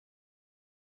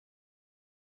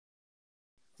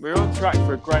We're on track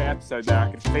for a great episode there.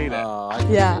 I can feel it.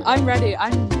 Yeah, I'm ready.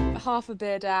 I'm half a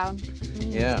beer down.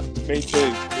 Yeah. Me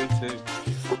too. Me too.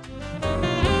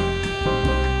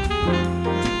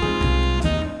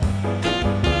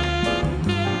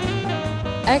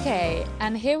 Okay,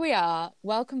 and here we are.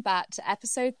 Welcome back to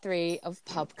episode 3 of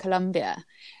Pub Columbia.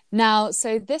 Now,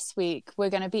 so this week we're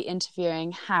going to be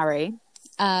interviewing Harry.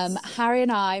 Harry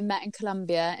and I met in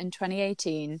Colombia in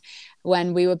 2018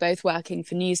 when we were both working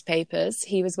for newspapers.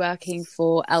 He was working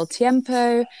for El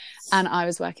Tiempo and I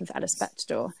was working for El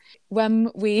Espectador. When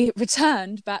we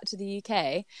returned back to the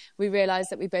UK, we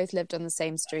realised that we both lived on the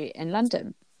same street in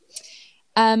London.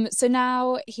 So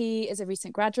now he is a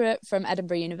recent graduate from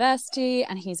Edinburgh University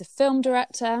and he's a film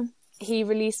director. He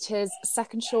released his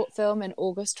second short film in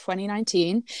August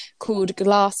 2019 called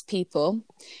Glass People,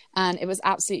 and it was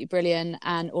absolutely brilliant,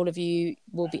 and all of you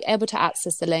will be able to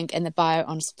access the link in the bio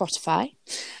on Spotify.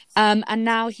 And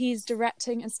now he's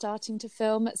directing and starting to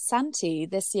film Santi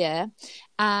this year,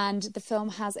 and the film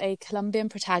has a Colombian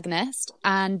protagonist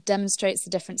and demonstrates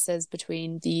the differences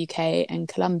between the UK and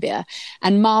Colombia.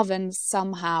 And Marvin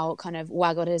somehow kind of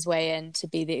waggled his way in to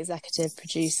be the executive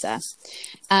producer.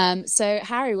 So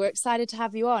Harry, we're excited to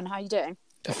have you on. How are you doing?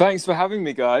 Thanks for having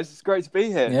me, guys. It's great to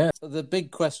be here. Yeah. The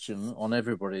big question on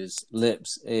everybody's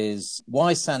lips is,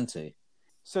 why Santi?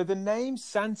 So the name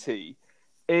Santi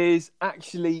is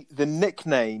actually the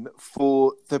nickname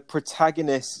for the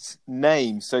protagonist's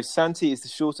name. So Santi is the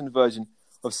shortened version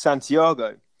of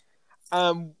Santiago.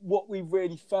 What we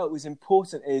really felt was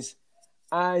important is,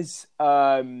 as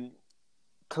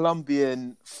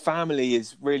Colombian family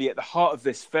is really at the heart of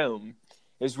this film,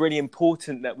 it was really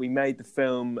important that we made the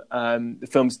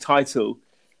film's title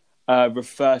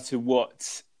refer to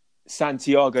what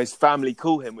Santiago's family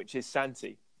call him, which is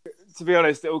Santi. To be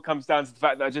honest, it all comes down to the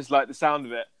fact that I just like the sound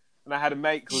of it. And I had a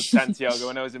mate called Santiago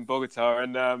when I was in Bogota,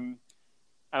 and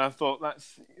I thought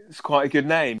it's quite a good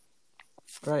name.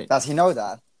 Great. Does he know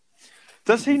that?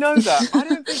 Does he know that? I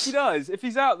don't think he does. If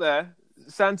he's out there,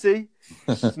 Santi,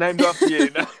 it's named after you.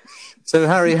 So,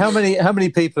 Harry, how many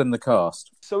people in the cast?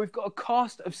 So we've got a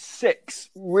cast of 6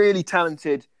 really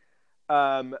talented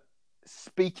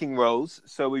speaking roles.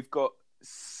 So we've got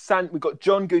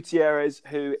John Gutierrez,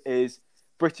 who is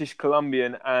British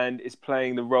Colombian and is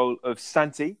playing the role of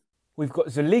Santi. We've got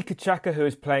Zulika Chaka, who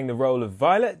is playing the role of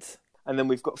Violet. And then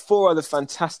we've got 4 other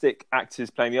fantastic actors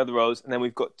playing the other roles. And then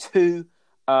we've got 2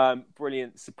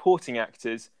 brilliant supporting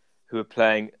actors who are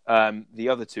playing the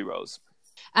other 2 roles.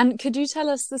 And could you tell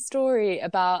us the story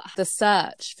about the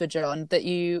search for John that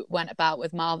you went about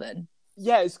with Marvin?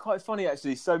 Yeah, it's quite funny,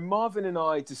 actually. So Marvin and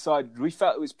I decided, we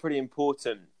felt it was pretty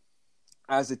important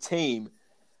as a team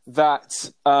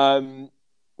that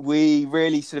we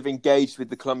really sort of engaged with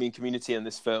the Colombian community in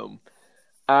this film.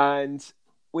 And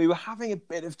we were having a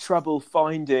bit of trouble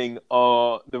finding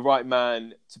the right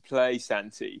man to play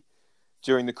Santi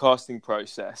during the casting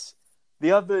process.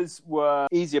 The others were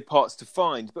easier parts to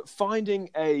find, but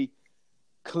finding a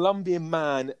Colombian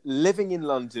man living in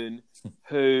London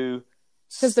who...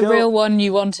 Because the real one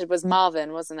you wanted was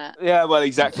Marvin, wasn't it? Yeah, well,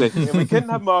 exactly. We couldn't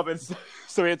have Marvin,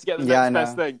 so we had to get the next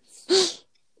best thing.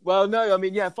 Well, no, I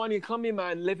mean, finding a Colombian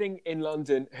man living in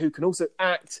London who can also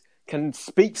act, can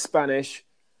speak Spanish,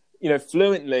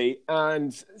 fluently,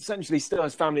 and essentially still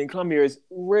has family in Colombia is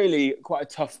really quite a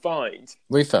tough find.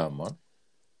 We found one.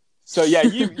 So, yeah,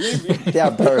 you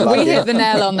very lucky. We hit the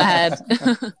nail on the head.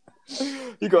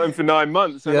 You got him for 9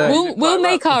 months. Yeah. We'll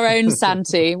make our own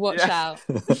Santi. Watch out.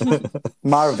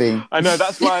 Marvin. I know,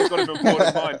 that's why I've got him on board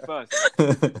of mine first.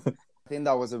 I think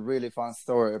that was a really fun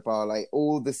story about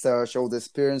all the search, all the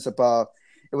experience about.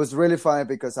 It was really funny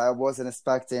because I wasn't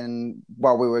expecting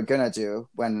what we were gonna do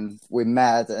when we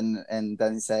met, and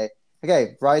then say,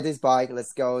 okay, ride this bike,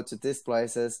 let's go to these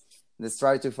places, let's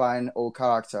try to find our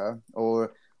character,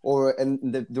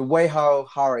 and the way how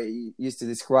Harry used to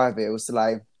describe it was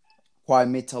quite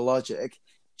mythologic.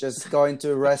 Just going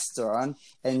to a restaurant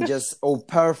and just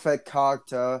perfect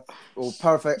character or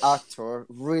perfect actor,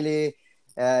 really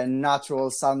natural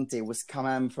Santi was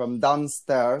coming from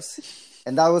downstairs,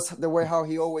 and that was the way how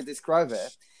he always described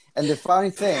it. And the funny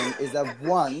thing is that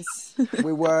once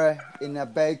we were in a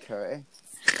bakery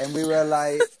and we were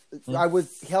I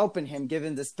was helping him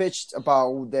giving the speech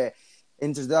about the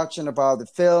introduction about the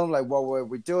film, what were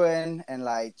we doing, and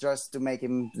just to make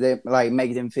him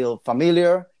feel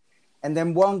familiar. And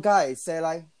then one guy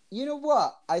said you know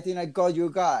what, I think I got you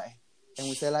a guy. And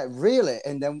we say really?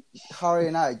 And then Harry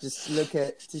and I just look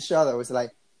at each other. It was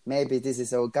maybe this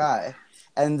is our guy.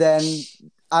 And then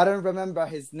I don't remember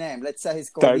his name. Let's say he's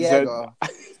called Diego.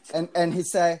 And he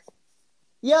said,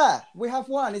 yeah, we have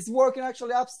one. It's working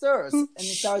actually upstairs. And he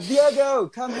started, Diego,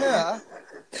 come here.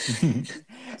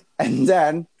 And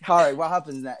then, Harry, what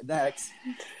happens next?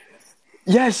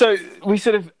 Yeah, so we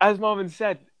sort of, as Marvin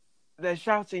said, they're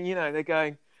shouting, they're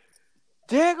going,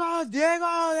 Diego,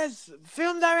 there's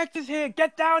film directors here.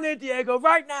 Get down here, Diego,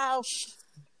 right now.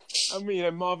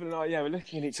 And Marvin and I, we're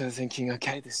looking at each other thinking,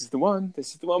 okay, this is the one.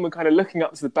 We're kind of looking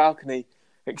up to the balcony,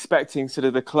 expecting sort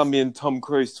of the Colombian Tom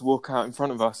Cruise to walk out in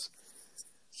front of us.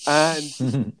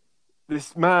 And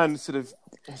this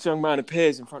young man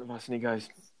appears in front of us and he goes,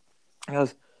 oh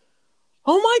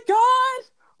my God,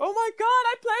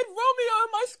 I played Romeo in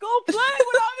my school play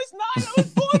when I was 9. I was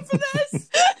born for this.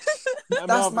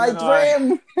 That's my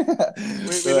dream.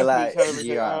 We look at each other and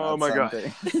say, oh my God.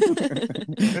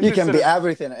 You can be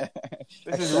everything.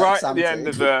 This is right at the end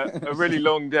of a really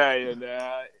long day. And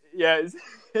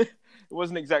it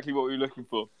wasn't exactly what we were looking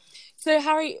for. So,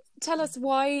 Harry, tell us,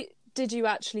 why did you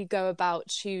actually go about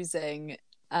choosing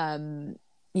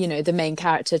the main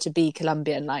character to be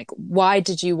Colombian? Like, why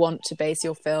did you want to base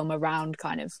your film around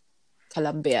kind of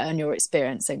Colombia and your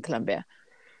experience in Colombia?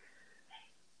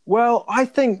 Well, I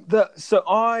think that,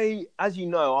 as you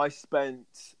know, I spent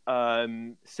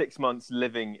 6 months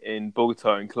living in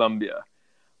Bogota in Colombia.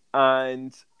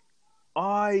 And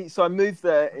I moved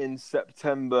there in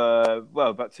September,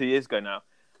 about 2 years ago now.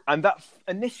 And that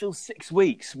initial 6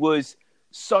 weeks was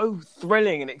so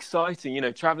thrilling and exciting,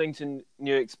 traveling to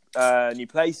new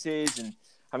places and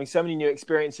having so many new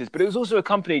experiences. But it was also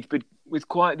accompanied with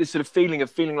quite this sort of feeling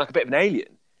like a bit of an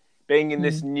alien, being in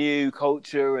this new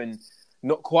culture and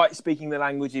not quite speaking the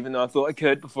language, even though I thought I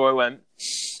could before I went,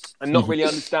 and not really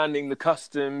understanding the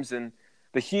customs and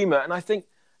the humour. And I think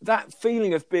that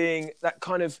feeling of being that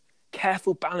kind of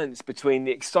careful balance between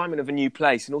the excitement of a new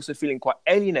place and also feeling quite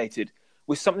alienated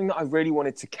was something that I really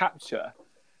wanted to capture.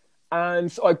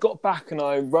 And so I got back and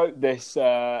I wrote this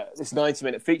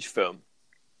 90-minute feature film.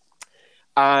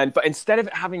 But instead of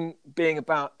it being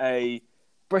about a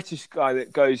British guy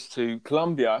that goes to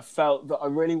Colombia, I felt that I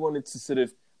really wanted to sort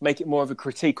of make it more of a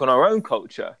critique on our own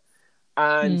culture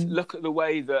and look at the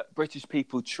way that British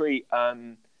people treat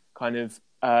Latin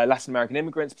American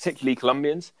immigrants, particularly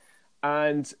Colombians,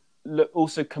 and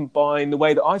also combine the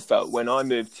way that I felt when I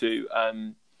moved to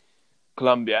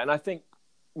Colombia. And I think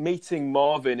meeting you,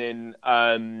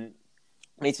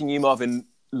 Marvin,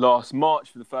 last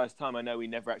March for the first time, I know we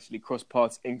never actually crossed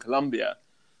paths in Colombia,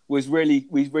 we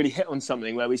really hit on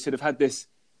something where we sort of had this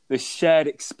shared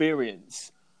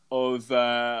experience of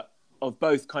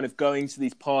both kind of going to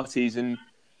these parties and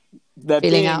there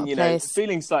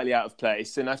feeling slightly out of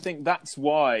place. And I think that's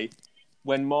why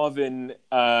when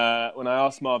I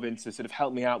asked Marvin to sort of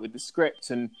help me out with the script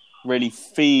and really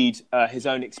feed his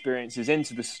own experiences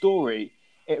into the story,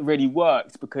 it really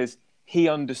worked because he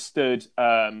understood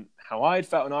how I had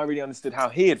felt and I really understood how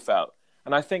he had felt.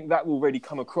 And I think that will really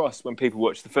come across when people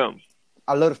watch the film.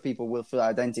 A lot of people will feel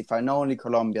identified, not only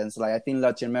Colombians, I think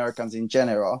Latin Americans in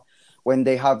general, when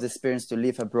they have the experience to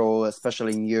live abroad,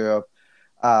 especially in Europe,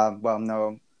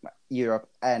 Europe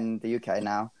and the UK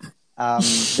now,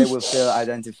 they will feel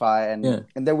identified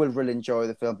and they will really enjoy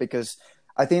the film because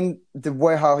I think the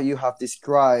way how you have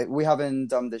described, we haven't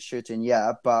done the shooting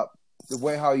yet, but the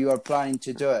way how you are planning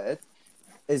to do it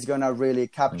is going to really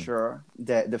capture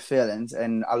the feelings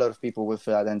and a lot of people will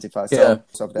feel identified.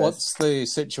 What's the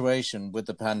situation with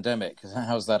the pandemic?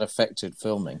 How's that affected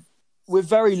filming? We're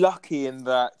very lucky in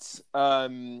that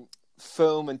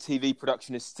film and TV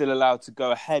production is still allowed to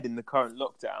go ahead in the current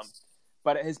lockdown.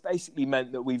 But it has basically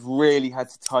meant that we've really had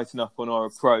to tighten up on our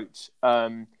approach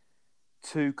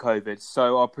to COVID.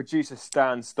 So our producer,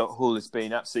 Stan Stockhall, has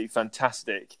been absolutely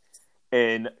fantastic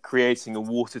in creating a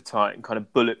watertight and kind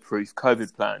of bulletproof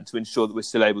COVID plan to ensure that we're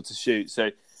still able to shoot.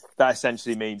 So that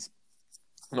essentially means,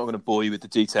 I'm not going to bore you with the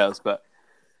details, but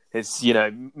it's,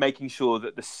 making sure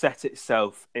that the set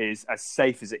itself is as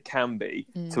safe as it can be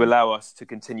to allow us to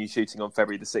continue shooting on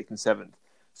February the 6th and 7th.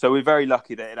 So we're very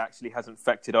lucky that it actually hasn't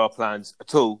affected our plans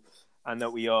at all and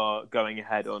that we are going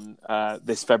ahead on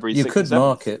this February 6th You could and 7th.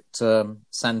 market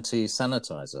Santi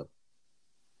sanitizer.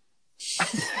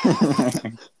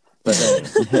 But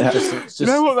just, you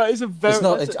know what? That is a very.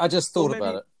 I just thought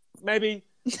about it. Maybe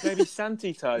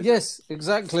Sanitizer. Yes,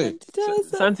 exactly.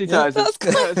 Sanitizer. That's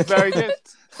good. Yeah, it's very good.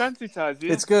 Sanitizer.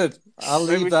 Yeah. It's good. I'll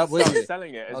leave that with you.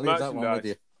 Selling it as I'll leave that one with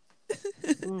you.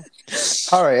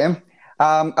 Harry,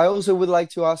 I also would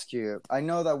like to ask you. I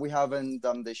know that we haven't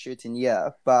done the shooting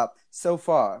yet, but so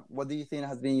far, what do you think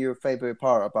has been your favorite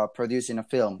part about producing a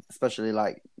film, especially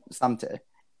like Santi?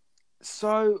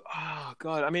 So,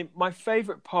 my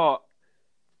favorite part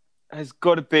has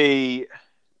got to be.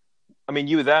 I mean,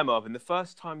 you were there, Marvin. The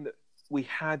first time that we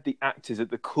had the actors at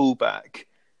the callback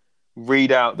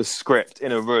read out the script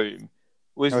in a room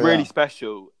was really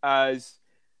special, as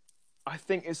I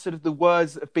think it's sort of the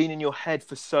words that have been in your head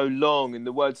for so long, and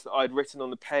the words that I'd written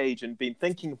on the page and been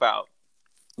thinking about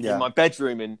in my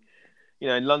bedroom in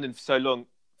London for so long.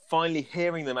 Finally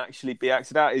hearing them actually be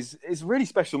acted out is a really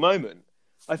special moment.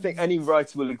 I think any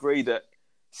writer will agree that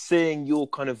seeing your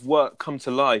kind of work come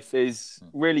to life is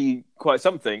really quite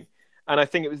something. And I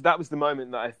think that was the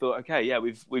moment that I thought, okay, yeah,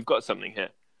 we've got something here.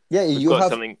 Yeah,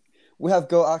 something. We have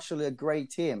got actually a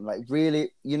great team. Like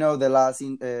really, the last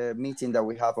meeting that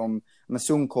we have on a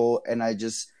Zoom call, and I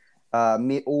just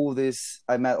met all this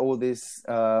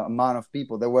amount of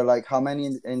people. There were like how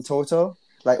many in total?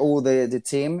 Like all the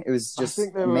team. It was just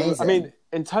amazing.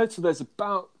 In total, there's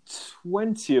about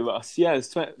 20 of us. Yeah, there's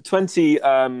 20,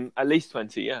 at least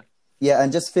 20. Yeah. Yeah,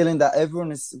 and just feeling that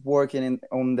everyone is working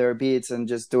on their beats and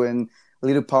just doing a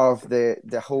little part of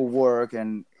the whole work,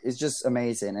 and it's just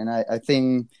amazing. And I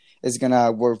think it's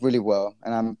gonna work really well.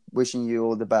 And I'm wishing you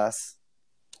all the best.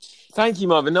 Thank you,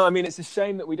 Marvin. No, I mean, it's a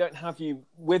shame that we don't have you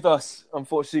with us,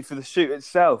 unfortunately, for the shoot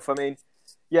itself. I mean,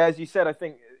 yeah, as you said, I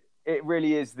think it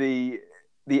really is the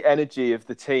energy of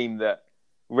the team that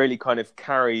really kind of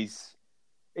carries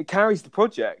the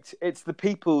project. It's the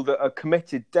people that are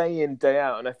committed day in, day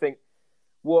out. And I think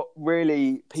what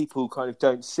really people kind of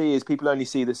don't see is people only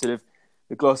see the sort of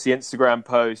the glossy Instagram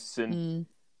posts and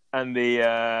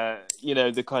the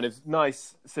the kind of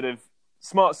nice sort of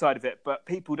smart side of it, but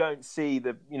people don't see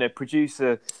the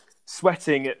producer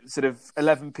sweating at sort of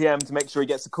 11 p.m. to make sure he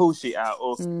gets the call sheet out,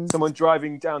 or someone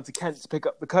driving down to Kent to pick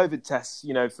up the COVID tests,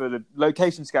 for the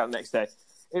location scout the next day.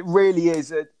 It really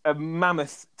is a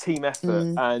mammoth team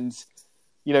effort. And,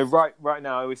 right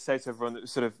now I always say to everyone that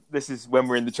sort of this is when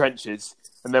we're in the trenches,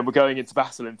 and then we're going into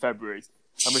battle in February,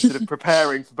 and we're sort of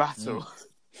preparing for battle.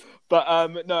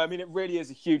 But no, I mean, it really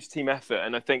is a huge team effort.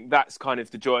 And I think that's kind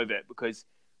of the joy of it, because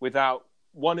without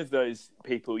one of those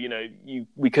people,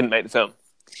 we couldn't make the film.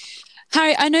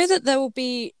 Harry, I know that there will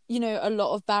be, a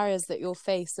lot of barriers that you'll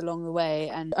face along the way.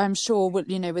 And I'm sure, with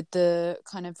the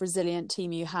kind of resilient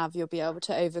team you have, you'll be able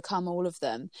to overcome all of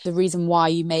them. The reason why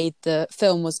you made the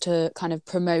film was to kind of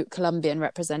promote Colombian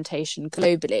representation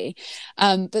globally.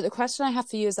 But the question I have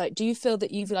for you is, do you feel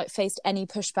that you've faced any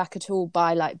pushback at all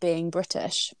by being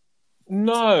British?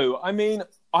 No, I mean,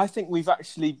 I think we've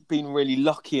actually been really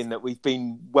lucky in that we've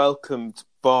been welcomed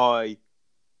by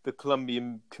the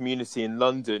Colombian community in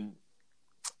London,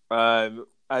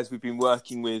 as we've been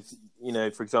working with,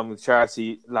 for example, the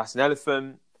charity Latin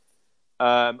Elephant,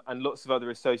 and lots of other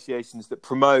associations that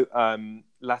promote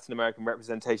Latin American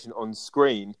representation on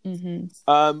screen.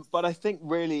 But I think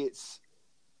really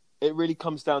it really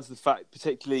comes down to the fact,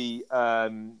 particularly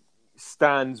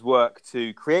Stan's work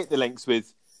to create the links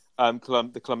with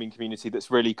the Colombian community,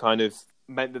 that's really kind of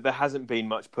meant that there hasn't been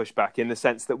much pushback, in the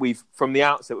sense that from the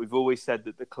outset, we've always said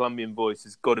that the Colombian voice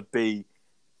has got to be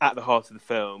at the heart of the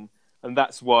film. And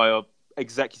that's why our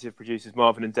executive producers,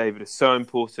 Marvin and David, are so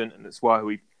important. And that's why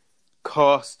we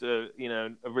cast a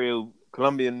real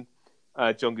Colombian,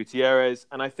 John Gutierrez.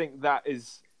 And I think that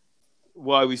is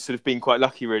why we've sort of been quite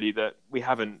lucky, really, that we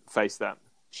haven't faced that.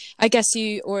 I guess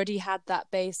you already had that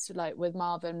base, with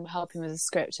Marvin helping with the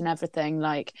script and everything.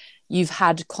 You've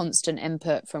had constant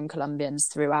input from Colombians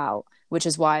throughout, which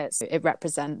is why it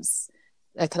represents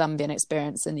a Colombian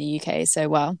experience in the UK so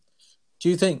well. Do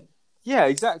you think? Yeah,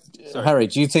 exactly. Sorry. Harry,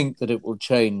 do you think that it will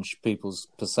change people's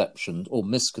perceptions or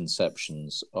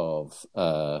misconceptions of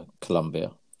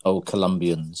Colombia or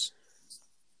Colombians?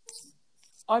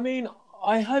 I mean,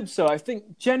 I hope so. I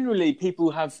think generally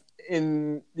people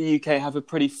in the UK have a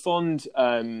pretty fond,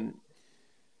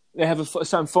 they have a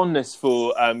certain fondness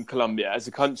for Colombia as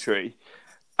a country.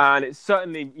 And it's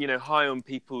certainly, high on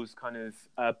people's kind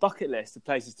of bucket list of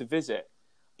places to visit.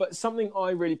 But something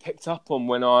I really picked up on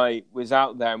when I was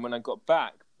out there and when I got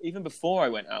back, even before I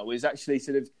went out, was actually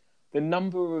sort of the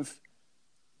number of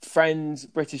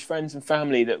British friends and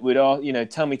family that would,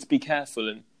 tell me to be careful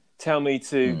and tell me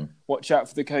to watch out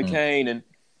for the cocaine.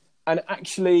 And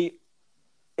actually,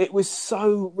 it was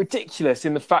so ridiculous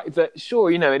in the fact that,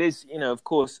 sure, it is, of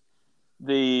course,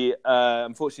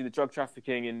 unfortunately, the drug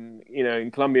trafficking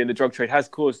in Colombia and the drug trade has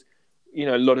caused,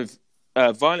 a lot of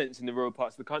violence in the rural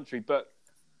parts of the country. But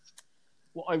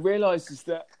what I realised is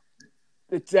that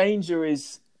the danger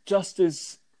is just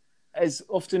as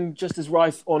often just as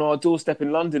rife on our doorstep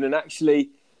in London. And actually,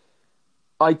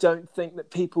 I don't think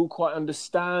that people quite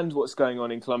understand what's going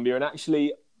on in Colombia. And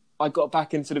actually, I got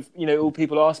back and sort of, all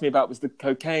people asked me about was the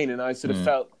cocaine. And I sort of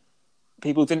felt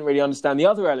people didn't really understand the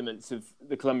other elements of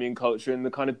the Colombian culture and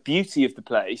the kind of beauty of the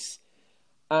place.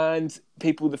 And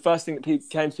the first thing that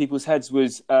came to people's heads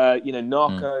was,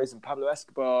 Narcos and Pablo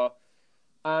Escobar.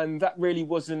 And that really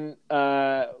wasn't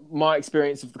my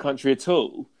experience of the country at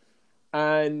all.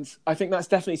 And I think that's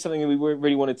definitely something that we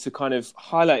really wanted to kind of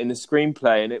highlight in the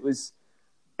screenplay. And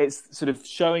it's sort of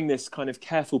showing this kind of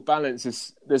careful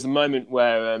balance. There's a moment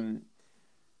where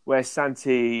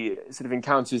Santi sort of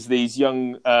encounters these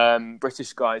young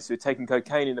British guys who are taking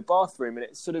cocaine in the bathroom. And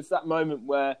it's sort of that moment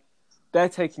where they're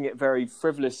taking it very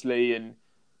frivolously and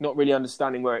not really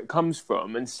understanding where it comes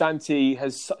from. And Santi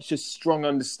has such a strong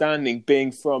understanding,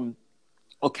 being from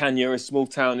Ocaña, a small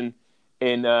town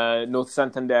in North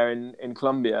Santander in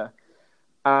Colombia.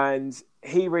 And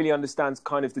he really understands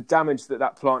kind of the damage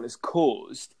that plant has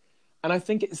caused. And I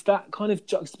think it's that kind of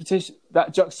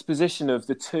juxtaposition of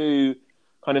the two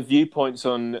kind of viewpoints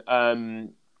on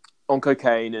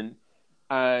cocaine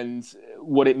and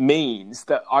what it means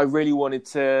that I really wanted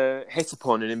to hit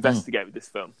upon and investigate with this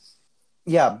film.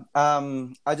 Yeah,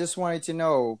 I just wanted to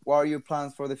know, what are your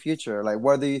plans for the future? Like,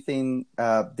 where do you think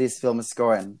this film is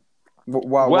going?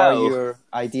 What are your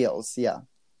ideals? Yeah.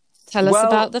 Tell us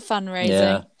about the fundraising.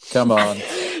 Yeah, come on.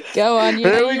 Go on.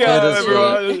 Here we go,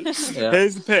 everyone. Yeah.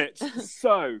 Here's the pitch.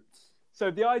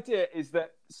 So the idea is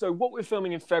that, what we're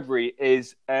filming in February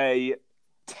is a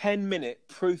 10-minute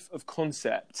proof of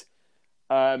concept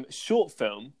short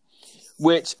film,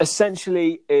 which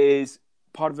essentially is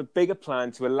part of a bigger plan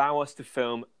to allow us to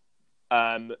film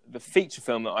the feature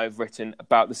film that I've written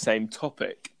about the same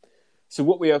topic. So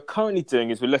what we are currently doing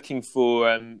is we're looking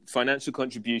for financial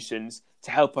contributions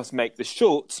to help us make the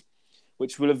short,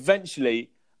 which will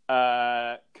eventually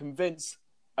convince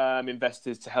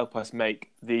investors to help us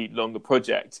make the longer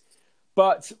project.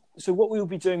 But so what we will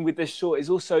be doing with this short is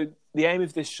also, the aim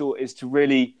of this short is to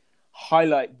really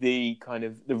highlight the kind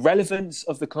of the relevance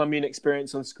of the Colombian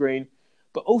experience on screen,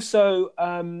 but also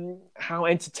how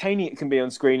entertaining it can be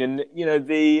on screen, and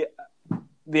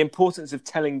the importance of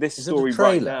telling this story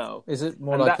right now. Is it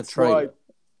more like a trailer?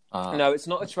 No, it's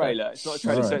not a trailer. It's not a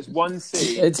trailer. Right. So it's one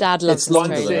scene. It's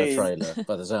longer than a trailer,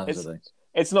 by the sounds of things.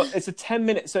 It's not. It's a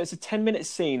 10-minute. So it's a 10-minute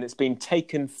scene that's been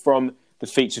taken from the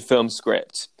feature film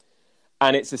script,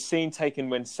 and it's a scene taken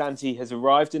when Santi has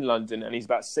arrived in London, and he's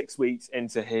about 6 weeks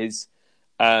into his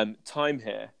time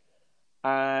here,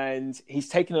 and he's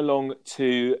taken along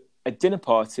to a dinner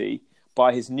party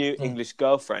by his new English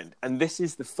girlfriend, and this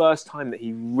is the first time that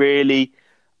he really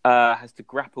has to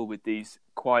grapple with these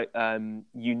quite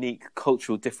unique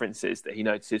cultural differences that he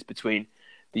notices between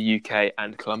the UK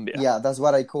and Colombia. Yeah, that's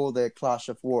what I call the clash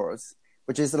of worlds,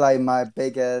 which is like my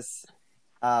biggest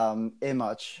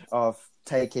image of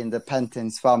taking the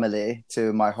Pentins family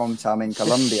to my hometown in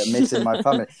Colombia, meeting my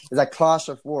family. It's a clash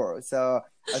of worlds. So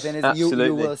I think you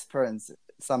will experience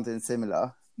something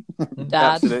similar. Dad.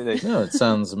 Absolutely. No, it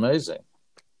sounds amazing.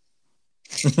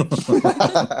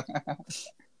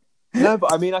 No,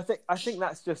 but I mean, I think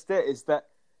that's just it. Is that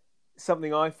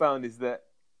something I found is that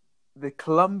the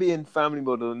Colombian family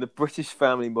model and the British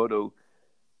family model,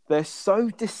 they're so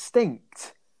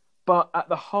distinct, but at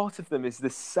the heart of them is the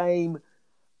same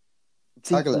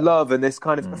deep love and this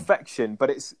kind of affection. But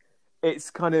it's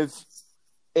kind of,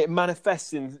 it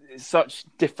manifests in such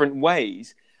different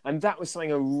ways. And that was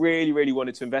something I really, really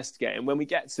wanted to investigate. And when we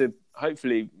get to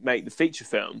hopefully make the feature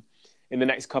film in the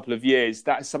next couple of years,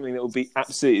 that is something that will be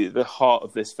absolutely at the heart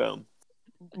of this film.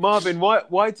 Marvin,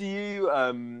 why do you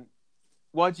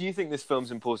think this film's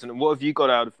important, and what have you got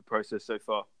out of the process so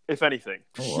far, if anything?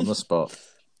 Oh, on the spot.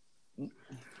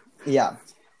 Yeah.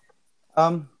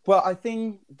 Well, I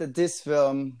think that this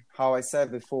film, how I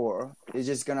said before, is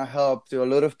just going to help to a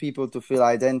lot of people to feel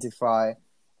identified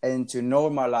and to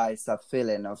normalize that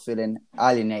feeling of feeling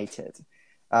alienated.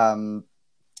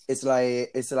 It's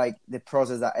like the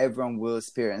process that everyone will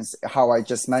experience, how I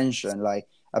just mentioned, like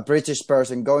a British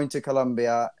person going to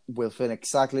Colombia will feel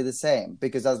exactly the same,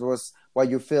 because that was what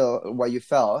you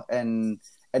felt, and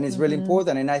it's really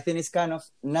important. And I think it's kind of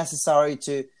necessary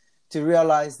to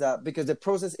realize that, because the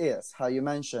process is, how you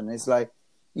mentioned, it's like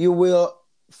you will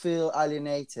feel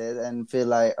alienated and feel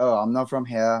like, oh, I'm not from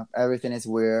here, everything is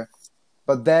weird.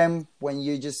 But then when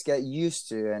you just get used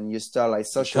to and you start like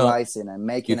socializing and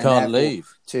making an effort leave.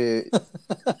 To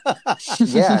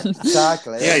yeah,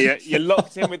 exactly. Yeah, you're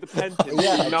locked in with the Pentins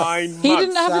for 9 months. He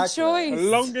didn't have a choice. The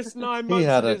longest 9 months. He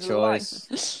had of a his choice.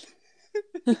 Life.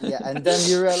 Yeah, and then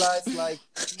you realize like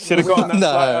should have gotten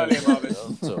that flight earlier, Marvin.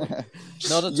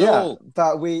 Not at all.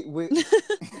 But we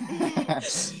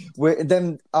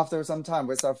then after some time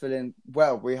we start feeling,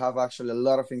 well, we have actually a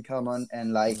lot of in common,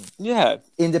 and like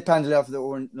independently of the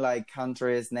own like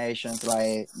countries, nations,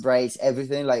 like race,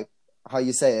 everything, like how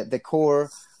you say it, the core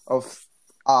of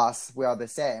us, we are the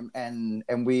same, and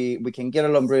we can get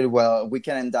along really well. We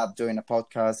can end up doing a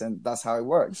podcast, and that's how it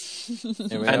works.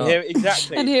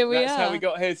 Exactly. And here we That's are. how we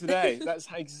got here today. That's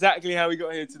exactly how we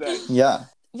got here today. Yeah.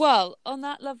 Well, on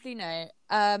that lovely note,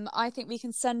 I think we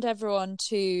can send everyone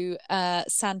to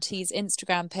Santi's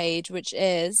Instagram page, which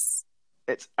is...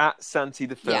 It's at Santi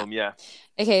the film, yeah.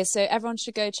 Okay, so everyone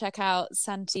should go check out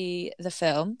Santi the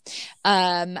film,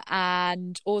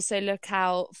 and also look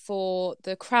out for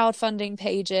the crowdfunding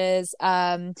pages,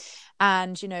 and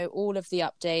all of the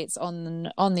updates on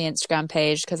the Instagram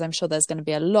page, because I'm sure there's going to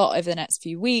be a lot over the next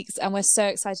few weeks, and we're so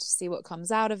excited to see what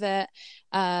comes out of it.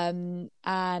 And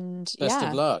Best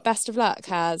of luck. Best of luck,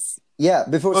 Kaz. Yeah.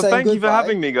 Thank you for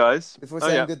having me, guys. Before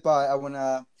saying goodbye, I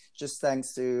wanna just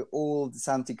thanks to all the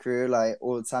Santi crew, like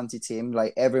all the Santi team,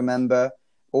 like every member,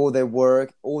 all their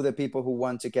work, all the people who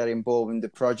want to get involved in the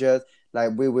project.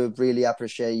 Like, we will really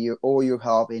appreciate all your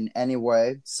help in any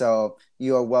way. So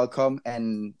you are welcome,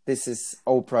 and this is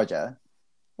all project.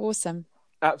 Awesome.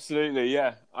 Absolutely,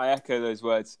 yeah. I echo those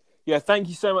words. Yeah, thank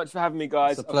you so much for having me,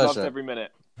 guys. It's a I've loved pleasure. every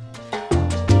minute.